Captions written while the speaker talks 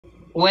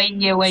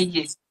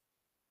Wayye.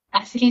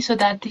 Asli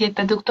sodaatti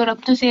jetta Doktor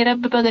Abduu seera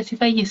baga si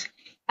fayyise.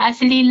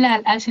 Asli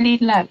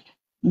laal.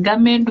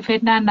 Gammeen dhufee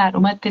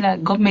naannaadhumatti laal.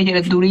 Gommee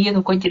jedha duriyya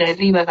tokko jira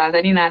riiba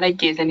kaasanii naan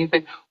ajjeesanii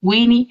fayyadu.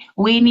 Wiinii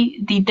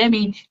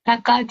 22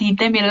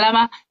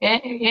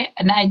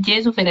 na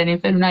ajjeesuu fedhanii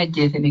fedhu na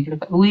ajjeesanii jiru.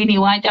 Wiinii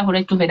waancaa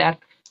fudhachuu fedhaan.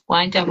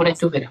 Waancaa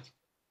fudhachuu fedha.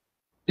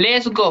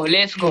 Let's go.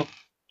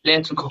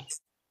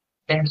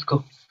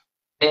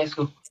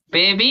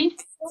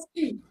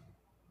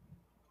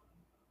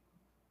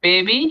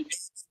 Baby.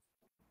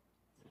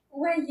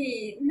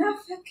 Wayye,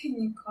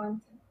 naffakking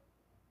content.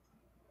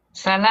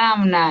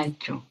 Salam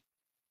nacho.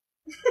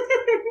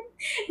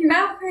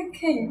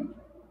 Naffakking.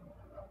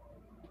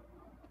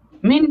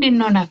 Mindin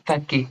no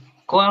naffake.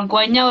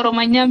 Kuanya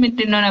oromanya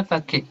mindin no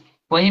naffake.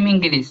 Wahim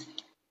English.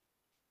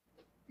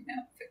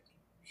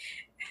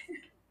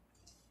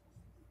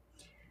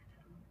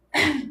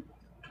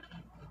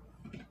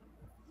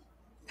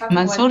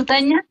 Mansur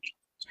tanya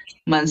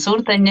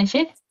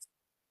she.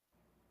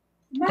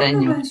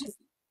 Tanya.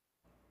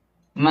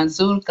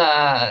 Mansur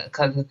ka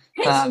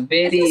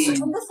very.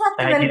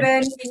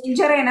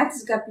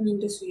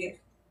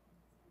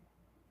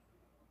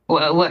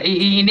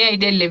 Ini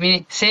idelle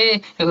mine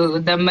say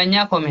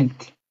dammanya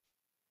comment.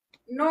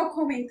 No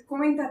comment.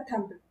 Comment at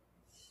Tumblr.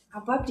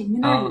 Abba Abdi,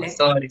 Oh,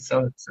 sorry.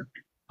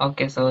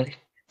 Okay, sorry.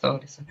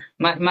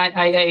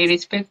 I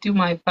respect you,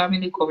 my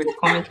family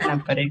comment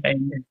and pareka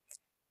in there.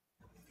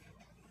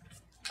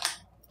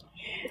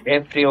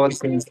 Every all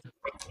thing.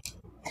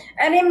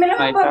 And in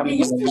Melababdi,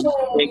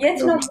 yet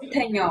not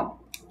Tanyo.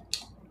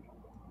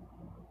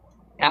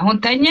 Ahun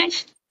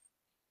tanyash?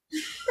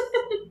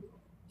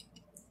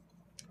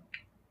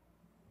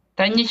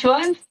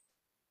 Tanyishwan?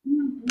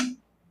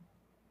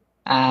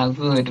 Ah,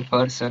 good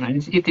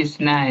person. It is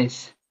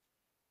nice.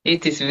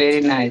 It is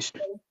very nice.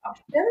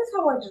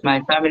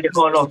 My family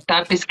all of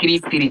tap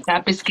screen 3.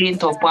 Tap screen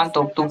top 1,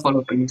 top 2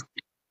 follow please.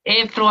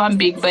 Everyone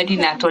big body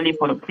not only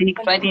for big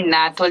body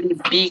not only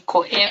big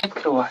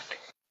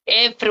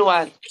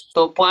everyone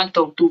top 1,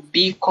 top 2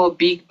 big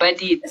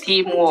body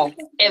teamwork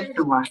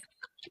everyone.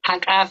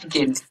 Hack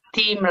Afghan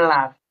team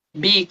love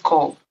big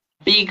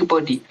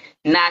body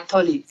not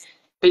only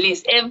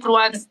please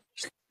everyone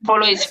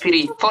follow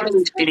spirit.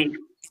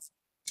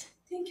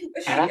 Thank you.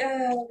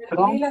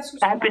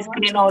 Tap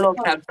screen all of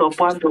that top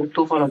 1, top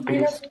 2 follow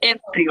please.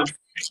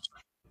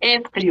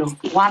 Everyone.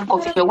 One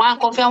coffee. One.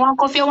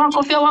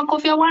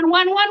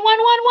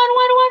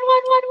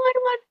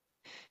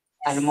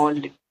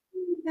 Almond.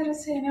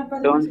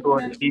 Don't go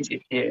and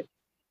visit here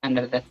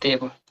under the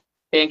table.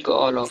 Thank you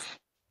all of.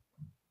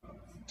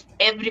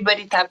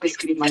 Everybody tap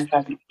screen, my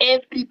family.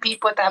 Every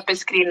people tap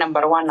screen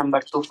number 1,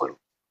 number 2 follow.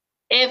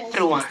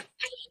 Everyone.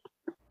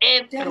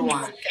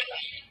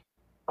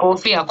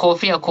 Coffee,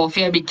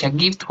 bitch,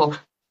 gift coffee.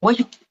 Why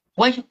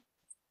you?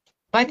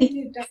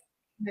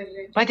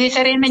 Bati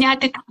sareen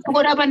nyaate tapu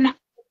godha banna.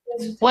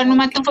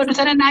 Wanumatti fodhu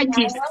sana na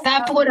ajjees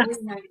tapu godha.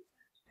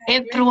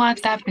 Everyone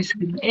tap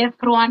screen.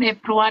 Everyone,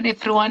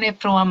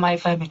 my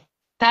family.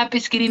 Tap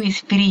screen is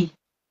free.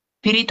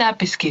 Free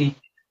tap screen.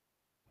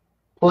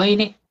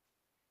 Wayne.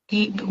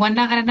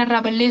 Wanna kana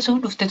narraa balleessuu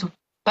dhufte tu.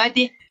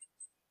 Baatee.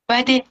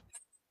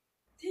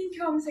 Thank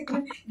you,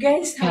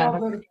 guys.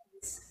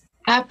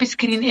 Tap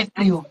screen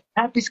everyone.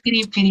 Tap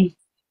screen free.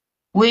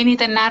 Wayne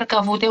tan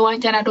harka fuutee waan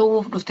jana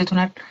dhoowwuuf dhufte tu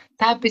nar.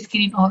 Tap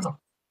screen all of.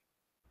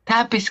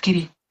 Tap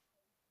screen.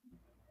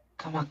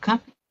 Come.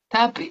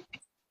 Tap.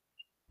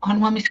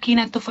 Onuma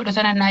miskiinattu fodhu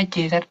sana na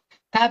ajjeesar.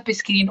 Tap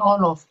screen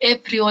all of.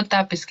 Everyone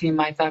tap screen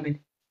my family.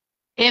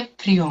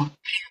 Everyone.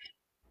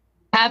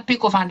 Taappii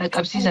qofaan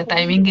dhaqqabsiisa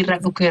taayimingii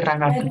irraa dhukkee irraa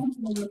qabdu.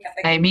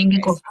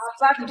 Taayimingii qofa.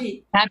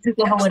 Taappii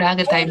qofa godhaa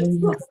haga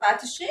taayimingii.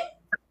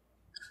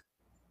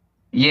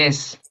 Yes.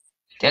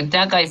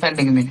 Jajjaaqa ifaan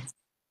dhigmine.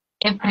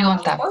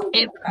 Everyone tap.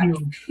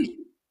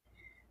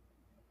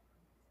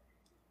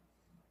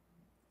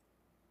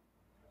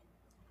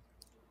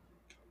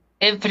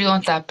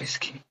 Everyone tap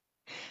screen.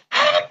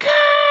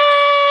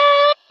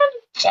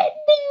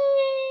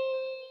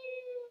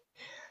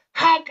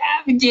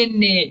 Haqaaf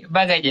jenne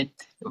baga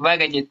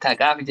jette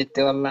haqaaf jette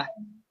wallah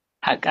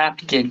haqaaf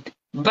jenne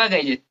baga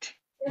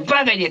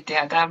jette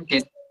haqaaf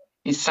jenne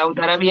in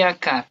Saudi Arabia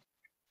car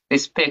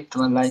respect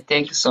wallah.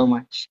 Thank you so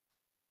much.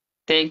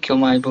 Thank you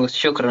my boss.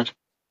 Shukran.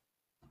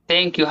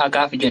 Thank you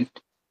haqaaf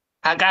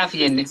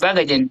jenne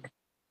baga jenne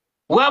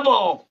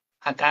wabo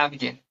haqaaf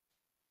jenne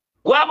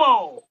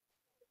wabo.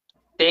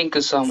 Thank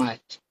you so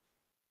much.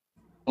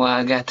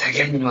 Waagaa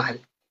taganyual.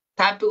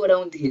 Taappii godha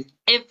hundi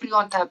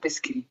everyone tap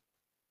screen.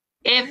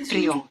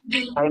 Everyone.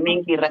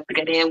 Taayimingii irratti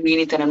gadhee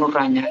wiinii tana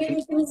nurraa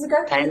nyaate.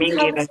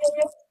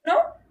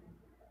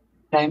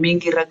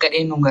 Taayimingii irra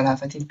gadhee nu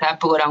galaafatin.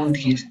 Taappii godhaa hundi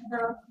keessa.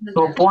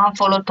 Top 1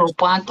 follow,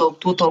 top 1, top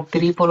 2, top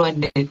 3 follow and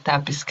then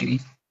tap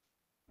screen.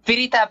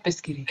 Free tap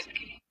screen.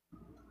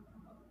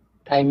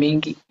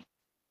 Taayimingii.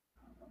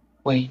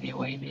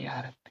 Wayne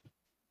yaa Rabbi.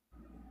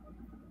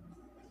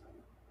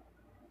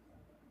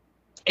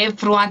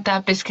 Everyone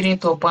tap screen,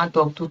 top 1,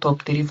 top 2,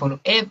 top 3 follow.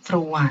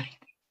 Everyone.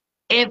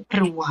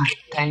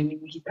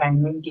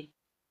 Taayimingii.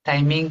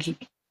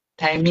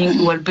 Timing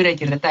wal bira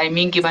jirra.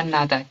 Timing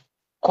bannaata.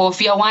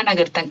 Koofiyyaa waan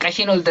agartan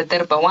qashin ol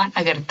daddarba waan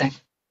agartan.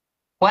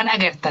 Waan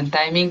agartan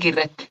timing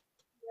irratti.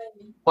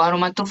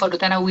 Waanumattuu fadhu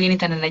tana wiini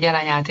tana na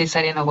jala nyaatee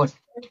saree na godhe.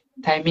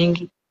 Timing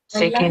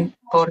second,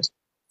 والله first,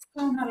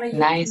 كون الله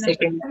 9 يكون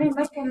seconds, أنا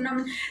بس كنا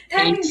 8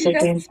 تامين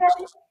seconds.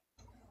 جيجا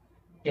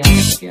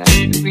Yeah,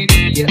 really,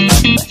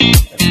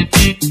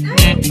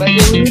 but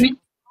the wiini.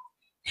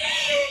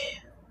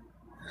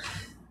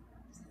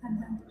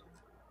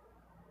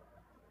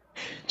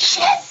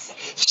 Yes!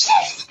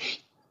 Yes!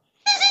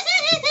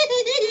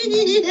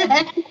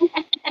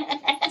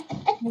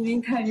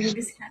 مين تامين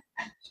جيجا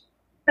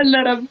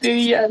Allah Rabbi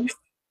yaad.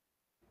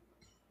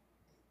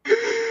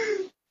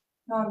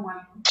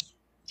 نورمال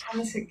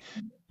أمسك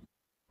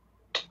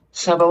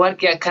Saba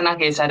warqii akkanaa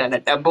keessaa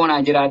dadhabboon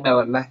haa jiraata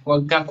wallahi.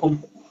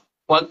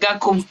 Waggaa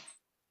kum.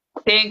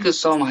 Thank you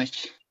so much.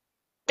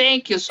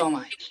 Thank you so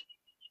much.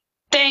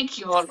 Thank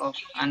you all of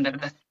under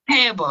the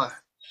table.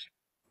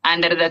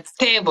 Under the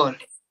table.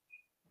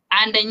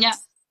 Andanya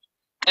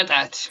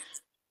ቅጣት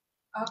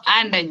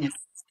አንደኛ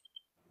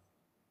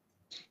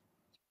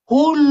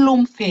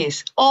ሁሉም ፌስ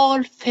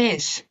all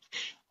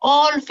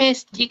face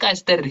ጭቃ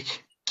አስደርግ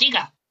ጭቃ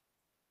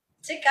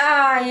ጭቃ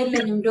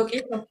የለኝም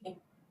ዶቄት ኦኬ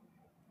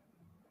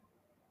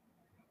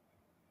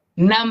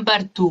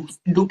ነምበር 2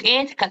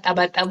 ዱቄት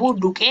ከጠበጠቡ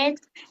ዱቄት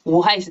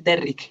ውሃ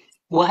ይስደርግ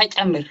ውሃ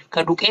ጨምር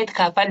ከዱቄት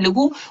ካፈልጉ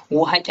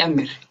ውሃ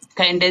ጨምር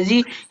ከእንደዚህ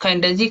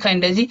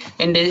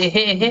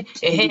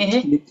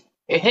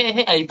ይሄ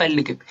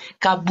አይፈልግም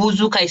ከብዙ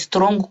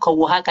ከስትሮንግ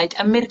ከውሃ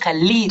ከጨምር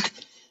ከሊጥ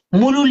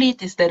ሙሉ ሊጥ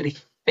ይስደርግ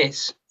ፌስ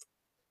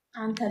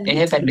አንተ ይሄ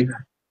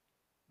ፈልጋል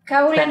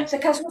ከሁለት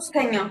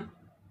ከሶስተኛው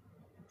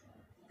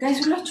ጋይስ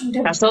ሁላችሁም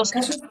ደብቅ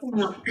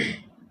ከሶስተኛው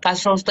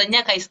ከሶስተኛ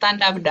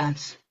ከስታንድ አፕ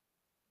ዳንስ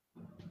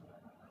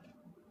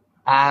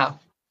አዎ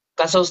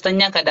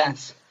ከሶስተኛ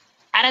ከዳንስ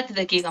 4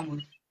 ደቂቃ ሙሉ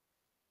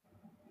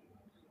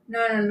ኖ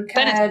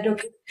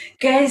ከዶቄት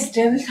ጋይስ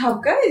ደብል ታፕ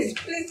ጋይስ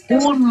ፕሊዝ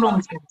ሁሉም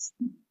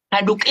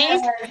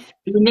ከዱቄት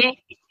እኔ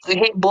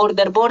ይሄ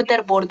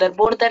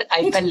ቦርደር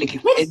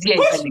አይፈልግም እዚህ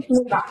አይፈልግም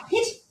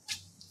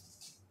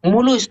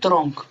ሙሉ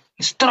ስትሮንግ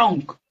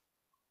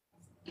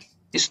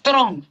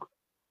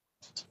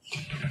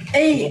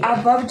Hey,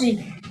 Abba Abdi.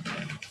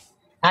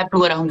 Happy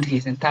around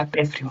here and tap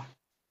everyone.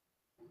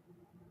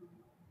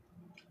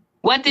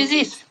 What is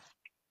this?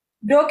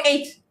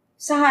 ዶቄት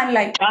ሰሃን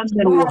ላይ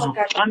ጨምሩዋ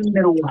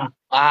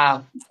ዋው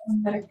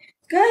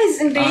ጋይስ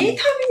እንዴ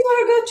ታብ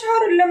ያረጋችሁ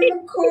አይደለም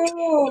እኮ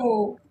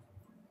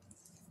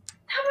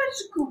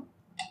ታባጅኩ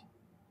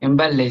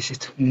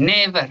እንበለይስቱ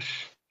never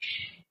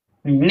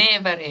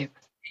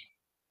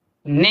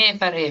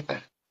ever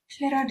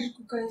ሼር አድርጉ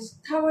ጋይስ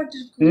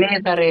ታባጅኩ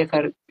never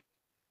ever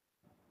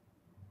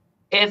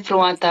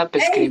everyone tap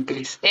screen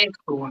please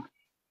everyone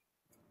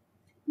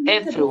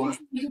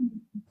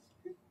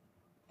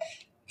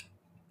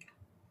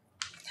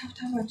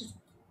ታባጅኩ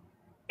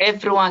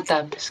everyone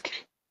tap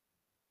screen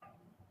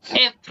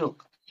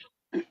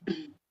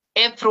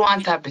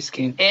everyone tap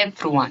screen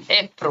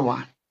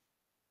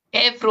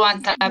everyone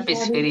tap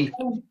screen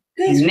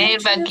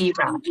never give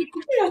up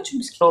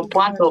top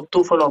 1 top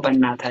 2 follow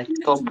በእናታችሁ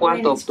top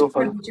 1 top 2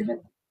 follow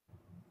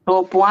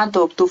top 1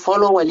 top 2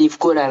 follow ወሊፍ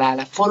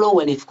ጎዳላላ follow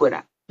ወሊፍ ጎዳ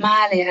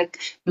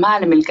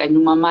ማል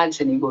ምልቀኙማ ማል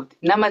ስኒጎት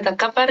nama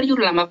takkafarju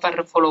lama far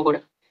follow ጎዳ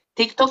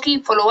ቲክቶክ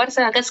followers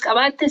አገስ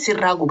ቀባተ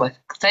ሲራ ጉባት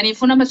ሰኒፉ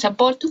nama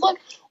support ጎድ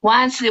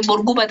ዋንስ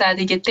ቦርጉባታቲ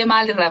ጀቴ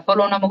ማል ራ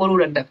follow nama ጎዱ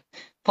ደደፍ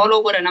follow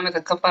ጎዳ nama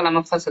takkafa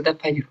lama ፈሰ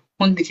ደፋጅ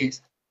ሁንዲ ኬስ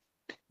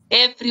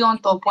everyone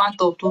top 1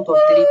 top 2 top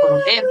 3 follow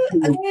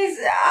everyone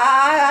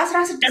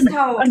 16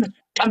 ታው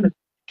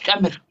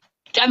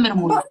ጨምር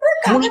ሙሉ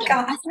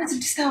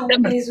 16 ታው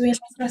ጋይስ ወይ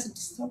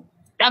 16 ታው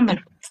ጨምር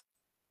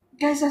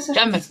ጋይስ 16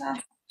 ጨምር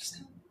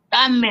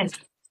ጋይስ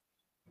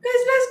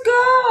ሌትስ ጎ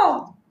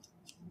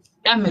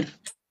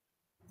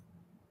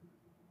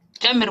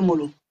ጨምር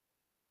ሙሉ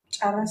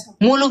ጨረሰው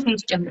ሙሉ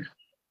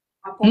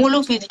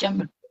ፊት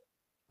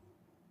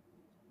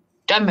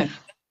ጨምር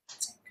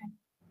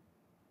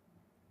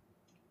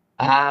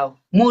አው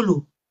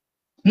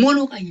ሙሉ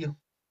ቀዩ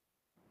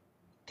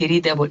three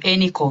double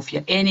any coffee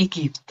any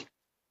gift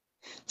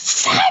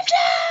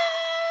Zahra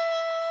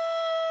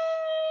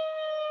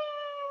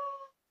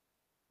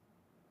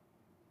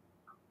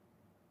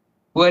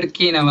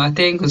working ama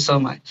thank you so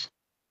much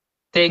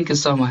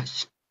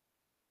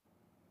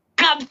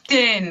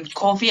captain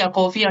coffee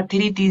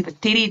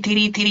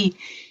three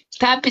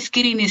tap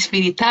screen is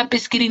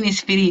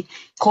free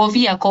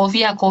coffee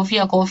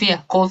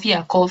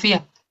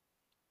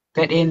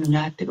gadeen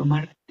nyaatti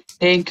dhumar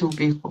thank you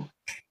beko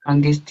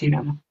angesti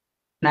nama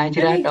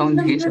najira down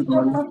case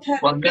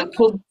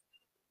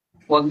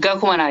wagga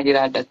kuma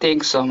najira da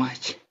thanks so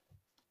much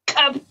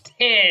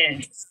captain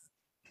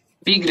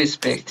big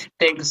respect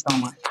thanks so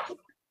much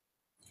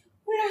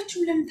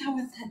ሁላችሁም ለምን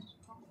ታወታል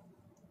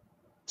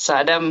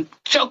sadam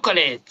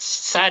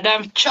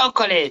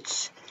chocolates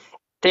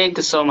thank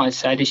you so much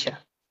sadisha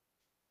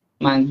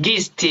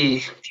mangisti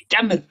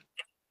jamr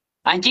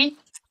anji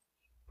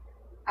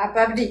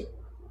አባብዲ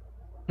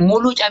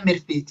ሙሉ ጨምር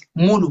ፊት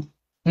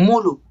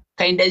ሙሉ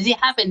ከእንደዚህ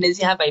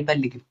ሀፍ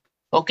አይፈልግም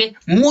ኦኬ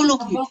ሙሉ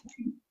ፊት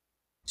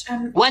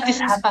what is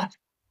half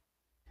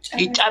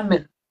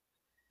ይጨምር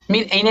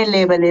ምን እኔ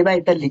ሌባ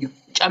አይፈልግም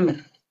ጨምር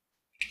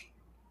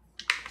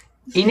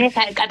እኔ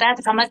ከቀጣት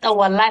ከመጣው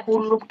والله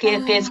ሁሉም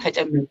ኬስ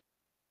ከጨምር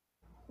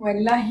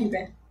والله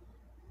በል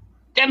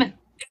ጨምር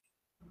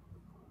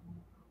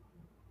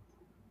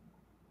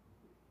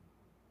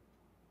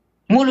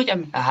ሙሉ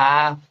ጨምር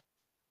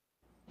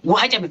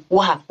ውሃ ጨምር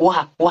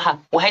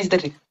ውሃ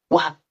ይዝደረግ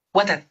ውሃ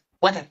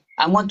water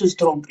I want to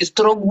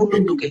strong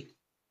ሁሉም ዱቄ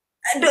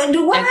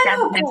ውሃ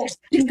ነው እኮ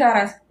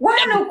ድንጋራስ ውሃ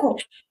ነው እኮ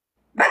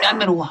በቃ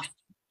ጨምር ውሃ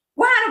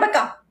ነው በቃ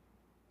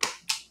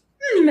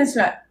ምን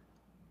ይመስላል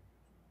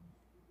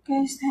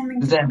guys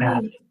timing Zahra.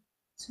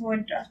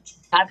 ስወዳችሁ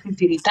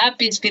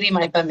Happy spirit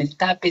my family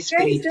happy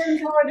spirit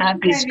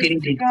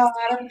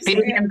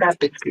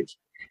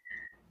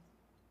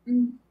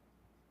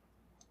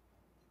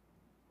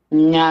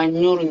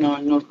nyanyur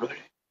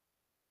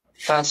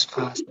fast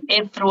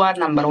everyone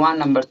number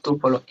 1 number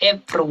 2 follow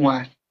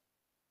everyone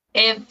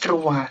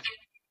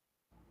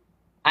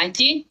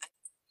anchi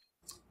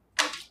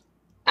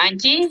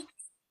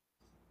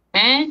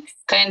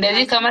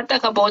ከእንደዚህ ከመጣ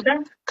ከቦታ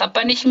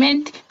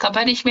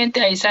ከpunishment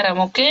አይሰራም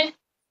ኦኬ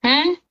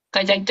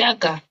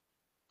ከጨቅጫቃ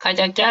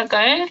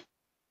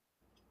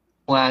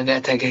ዋጋ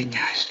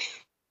ተገኛል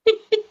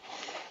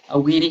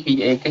አዊሪ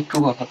እከቹ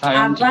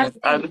ወፋታን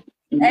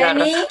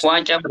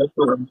ዋንጫ ብረቱ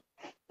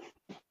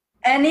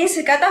እኔ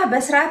ስቀጣ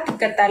በስርዓት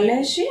ትቀጣለህ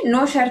እሺ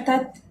ኖ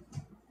ሸርታት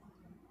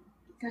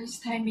guys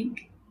timing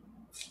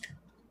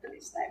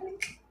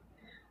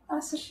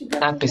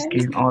Happy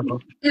skin all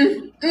of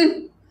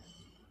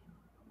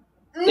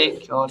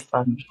thank you all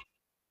family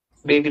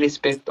big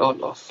respect all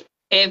of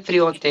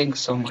everyone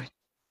thanks so much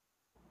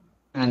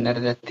under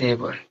the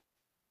table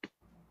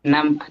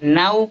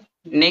now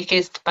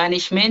next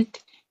punishment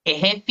a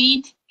heavy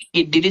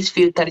Idris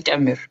filter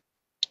ጨምር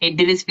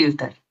Idris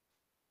filter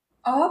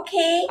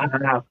okay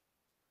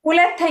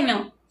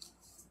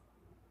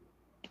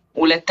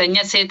ሁለተኛ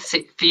ሴት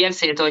ፍየል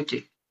ሴቶች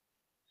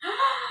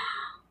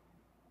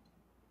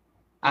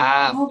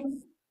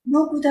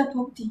no good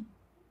apopti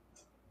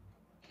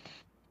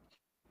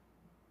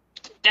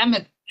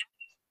ጨምር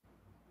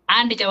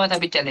አንድ ጨዋታ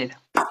ብቻ ሌላ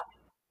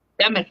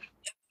ጨምር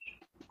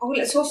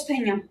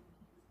ሶስተኛ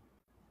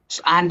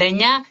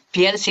አንደኛ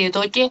ፍየል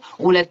ሴቶች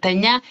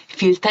ሁለተኛ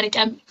ፊልተር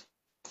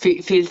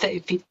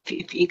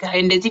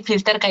እንደዚህ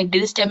ፊልተር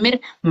ከድርስ ጨምር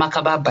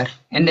መከባበር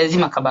እንደዚህ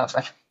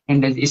መከባበር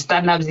እንደዚህ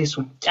stand up this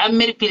one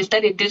ጨምር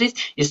ፊልተር ድርስ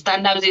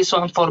stand up this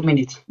one for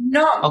minute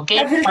no okay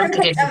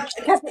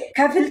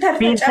ከፊልተር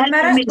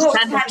ተጨመረ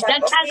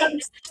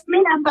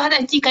ምን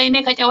አባታቺ ከእኔ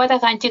ከጨዋታ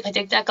ካንቺ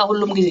ከጨቅጫቃ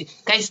ሁሉም ጊዜ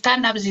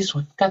stand up this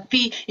one ከፊ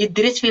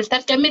ድርስ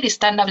ፊልተር ጨምር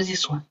stand up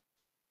this one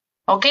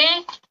okay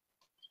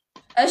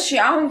እሺ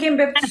አሁን ጌም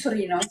በፕ ፍሪ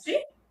ነው እሺ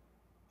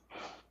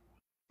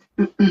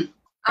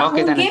ኦኬ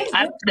ታዲያ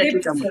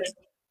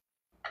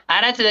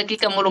አራት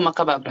ደቂቃ ሙሉ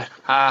መከባበር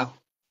አዎ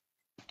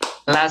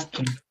ላስት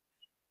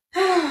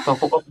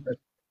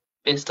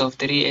best of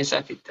 3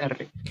 SFTR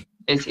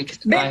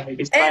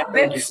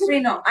በፕ ፍሪ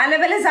ነው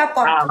አለበለዛ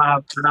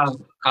አቋርጥ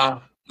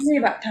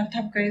ኔባ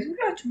ታፕ ጋይዝ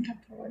ሁላችሁም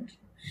ታፕዋል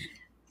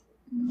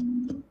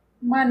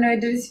ማን ነው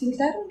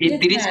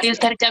ድሪስ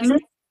ፊልተር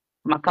ጨምር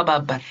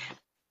መከባበር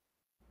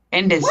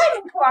እንደዚህ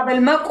አበል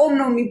መቆም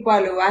ነው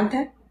የሚባለው አንተ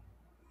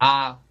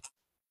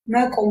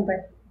መቆም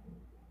በል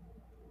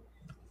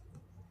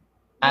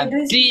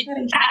Abdi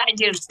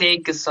Tajir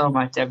thank you so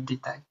much Abdi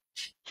Tajir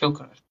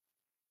shukran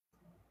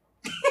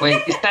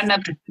wait stand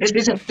up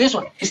this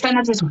one stand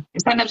up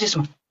this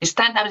one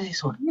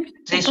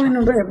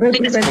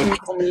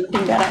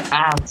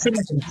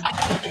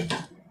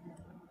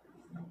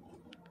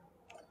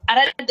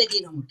arad degi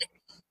no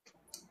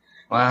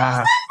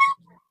wow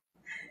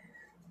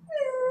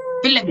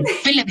fill it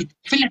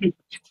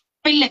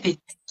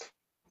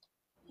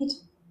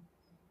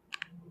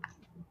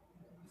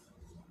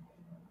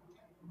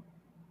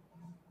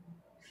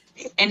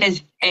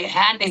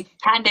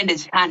and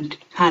his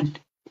hand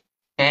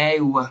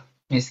ايوه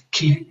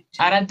مسكين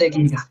اراد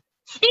دقيقه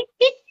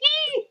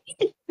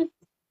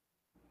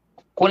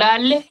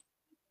كلاله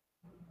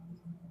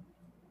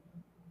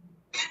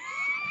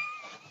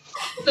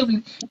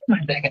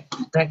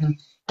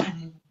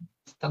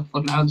استغفر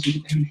الله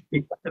العظيم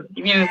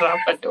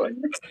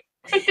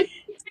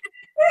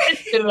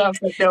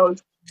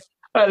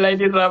والله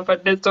دي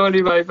رافت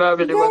sorry my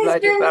family والله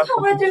دي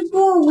رافت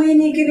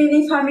ويني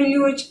غيري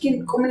فاميليዎች ግን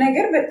ቁም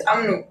ነገር በጣም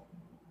ነው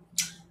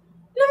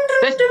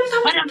ለምንድነው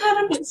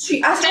ተማታረም እሺ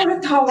 12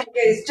 ታው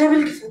ጋይስ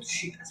ደብል ክፈቱ እሺ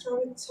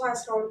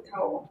 12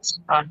 ታው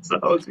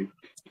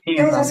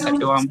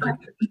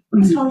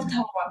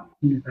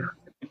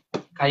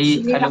ካይ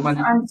ካለማን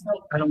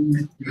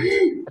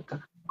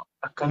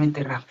አካመንት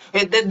ራፍ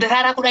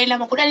ደራራ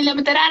ኩዳይላማ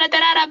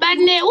ደራራ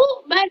ባኔ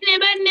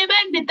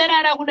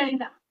ደራራ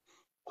ኩዳይላ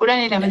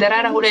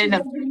ደራራ ኩዳይላ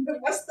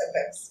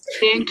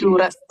thank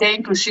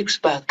you 6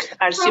 pack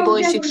RC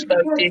boy 6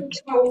 pack thank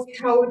you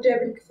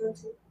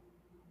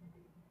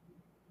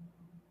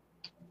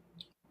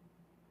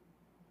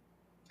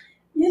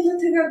يلا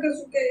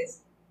تقاقزوا guys.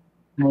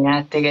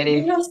 Nyaate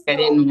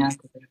gadeen nu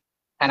nyaate.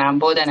 Kanaan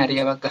booda na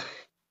riya bakka.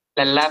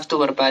 Lallaaftuu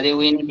barbaadee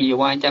wiin biyya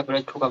waancaa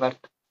fudhachuu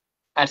qabarta.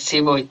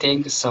 Arsii boy, thank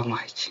you so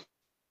much.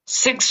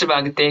 6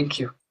 bag, thank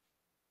you.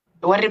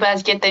 Warri baas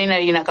jettanii na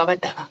riina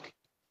qabadda.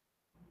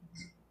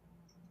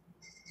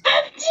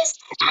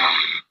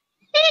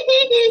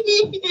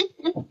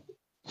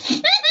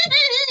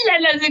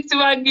 Lala 6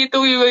 bag gitu,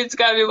 we was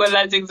coming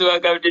wala 6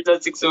 bag, Abdisa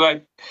 6 bag.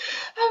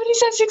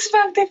 Abdisa 6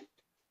 bag then.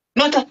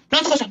 Not,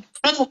 never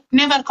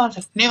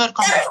cancel, never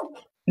cancel.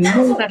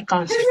 Never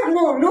cancel.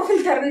 No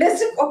filter.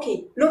 Let's okay.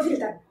 No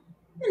filter.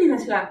 Ini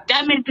masalah.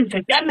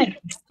 Jammer.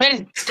 Where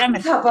is Jammer?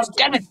 Sabar.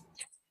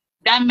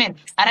 Jammer.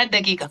 Arad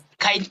dakika.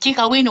 Kainchi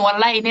kawin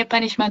wallahi ne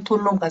punishment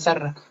tullum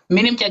kasarra.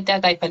 Minim chacha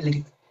kai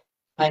palli.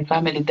 My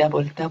family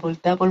double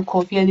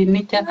coffee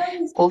dinnicha.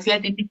 Coffee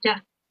dinnicha.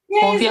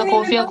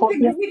 Coffee.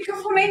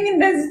 ክፉነኝ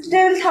እንደዚህ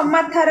ደብል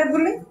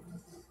ታማታረጉልኝ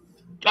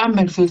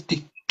ጨምር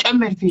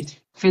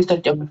ፊልተር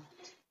ጨምር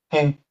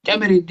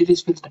ጨምር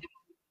ይድሪስ ፊልተር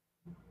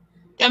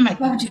ጨምር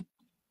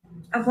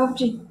አባብጂ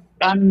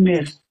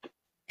ጨምር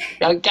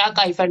ጨቅጫቃ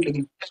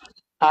አይፈልግም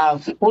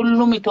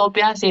ሁሉም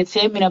ኢትዮጵያ ሴት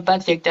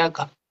የሚነባት ጨቅጫቃ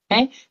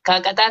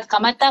ከቀጣት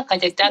ከመጣ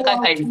ከጨቅጫቃ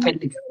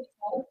አይፈልግም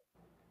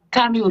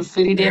ካሚውር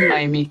ፍሪዴም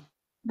ማይሚ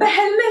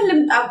በህልምህ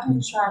ልምጣብህ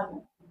እንሻለሁ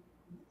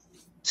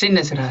ስነ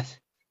ስርዓት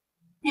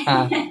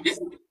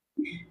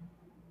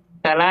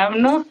ሰላም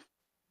ነው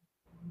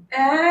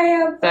አይ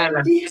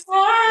አባብጂ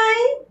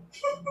ሃይ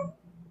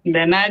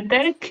ደህና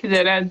አደርክ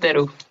ደህና አደሩ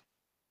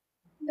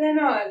ደህና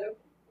ዋሉ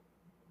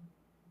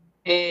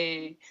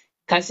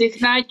ከሲክ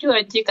ናችሁ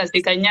አንቺ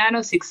ከሲከኛ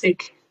ነው ሲክሲክ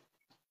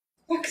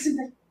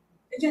አክስበል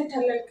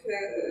እያታለልክ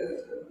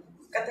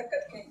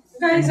ቀጠቀጥከኝ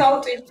ጋይስ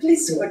አውጡኝ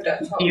ፕሊዝ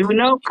ወዳችሁ you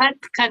know cut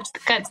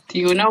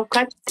you know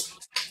cut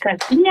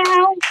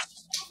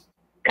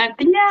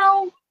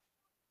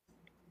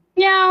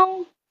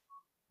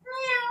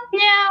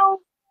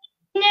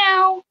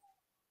meow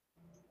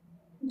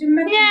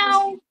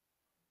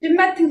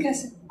ድመት ትንከስ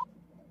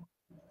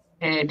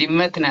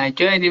ድመት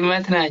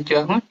ናቸው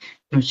አሁን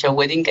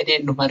ኑሸወዲን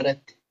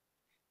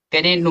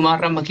gadeen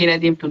dhumarra makiina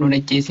deemtu nu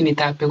najjeesini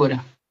taappe godha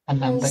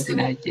allaambatti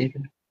na ajjeesu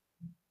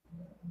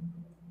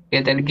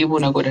gadalgi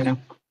buna godhanam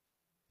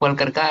wal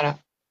qarqaara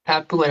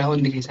taappi godha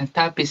hundi keessan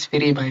taappi is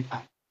firii baayifa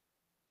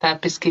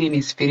taappi iskiriin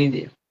is firii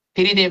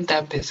deem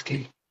taappi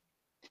iskiriin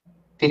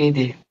firii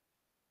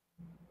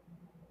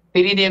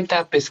deem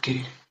taappi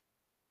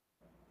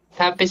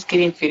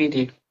iskiriin firii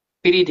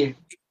deem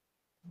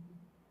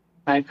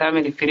my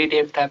family firii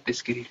deem taappi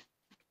iskiriin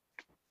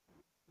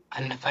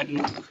alla fannu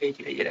dhufee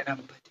jira jedhan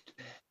abbatti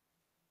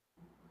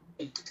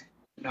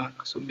no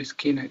sun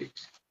miskina dis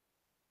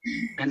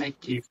ana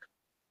jeef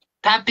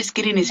tap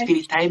screen is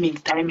free timing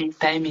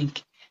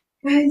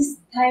guys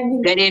timing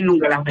gadeen nu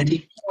galafati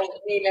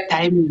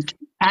timing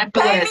tap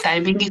gara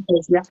timing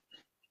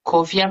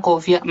kofia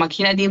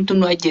makina deemtu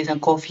nu ajjeesan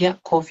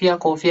kofia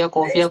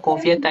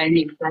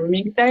timing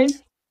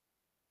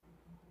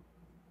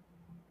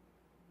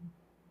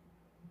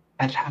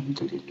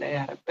alhamdulillah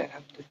ya rabbi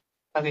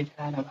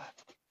alhamdulillah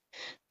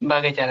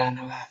baga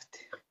jalana baafte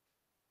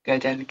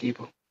gadal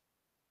gibu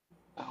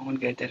ahun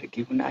gadal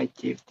gibu na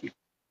ajjeefti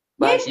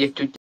baas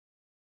jechuu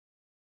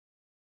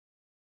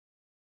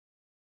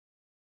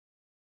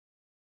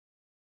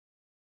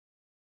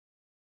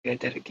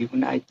gadal gibu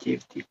na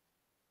ajjeefti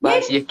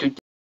baas jechuu